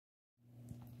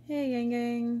Hey Yang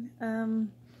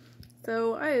Gang.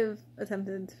 So I've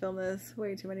attempted to film this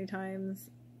way too many times.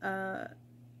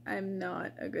 I'm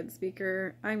not a good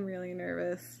speaker. I'm really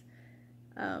nervous.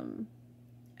 I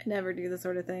never do this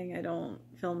sort of thing. I don't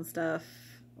film stuff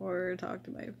or talk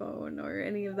to my phone or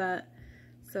any of that.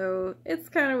 So it's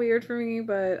kind of weird for me,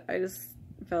 but I just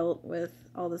felt with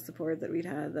all the support that we'd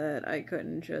had that I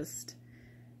couldn't just,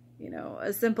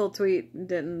 a simple tweet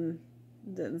didn't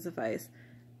suffice.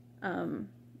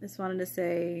 Just wanted to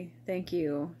say thank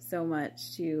you so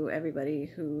much to everybody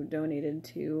who donated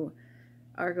to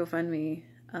our GoFundMe.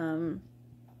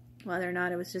 Whether or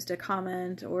not it was just a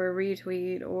comment or a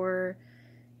retweet or,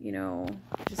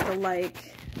 just a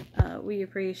like, we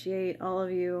appreciate all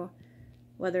of you,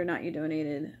 whether or not you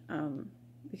donated,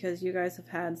 because you guys have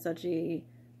had such a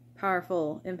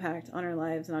powerful impact on our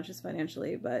lives, not just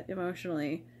financially, but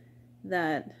emotionally,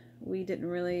 that we didn't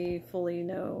really fully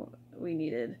know we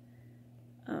needed.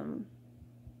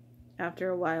 After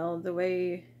a while, the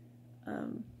way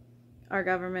our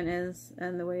government is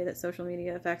and the way that social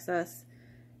media affects us,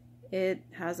 it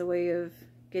has a way of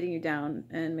getting you down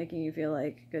and making you feel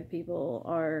like good people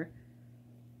are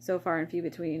so far and few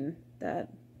between that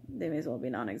they may as well be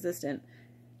non-existent.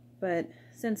 But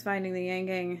since finding the Yang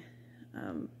Gang,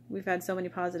 we've had so many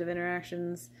positive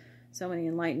interactions, so many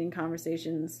enlightening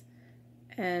conversations,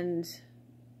 and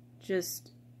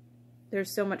just there's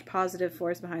so much positive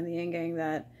force behind the Yang Gang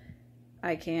that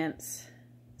I can't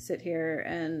sit here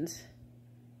and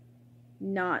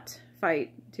not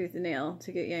fight tooth and nail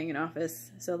to get Yang in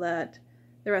office so that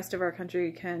the rest of our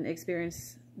country can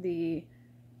experience the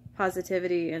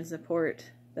positivity and support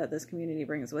that this community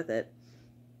brings with it.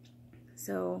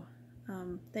 So,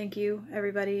 thank you,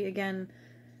 everybody. Again,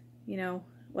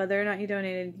 whether or not you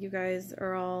donated, you guys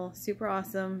are all super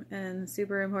awesome and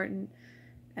super important,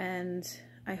 and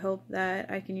I hope that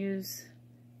I can use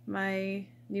my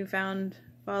newfound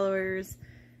followers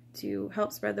to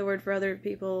help spread the word for other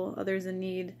people, others in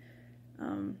need,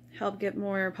 help get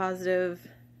more positive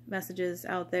messages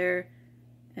out there,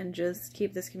 and just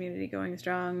keep this community going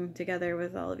strong together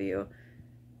with all of you.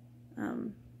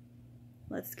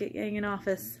 Let's get Yang in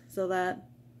office so that,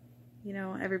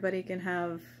 everybody can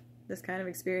have this kind of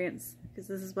experience, because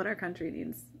this is what our country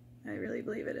needs. I really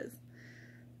believe it is.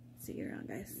 See you around,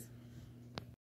 guys.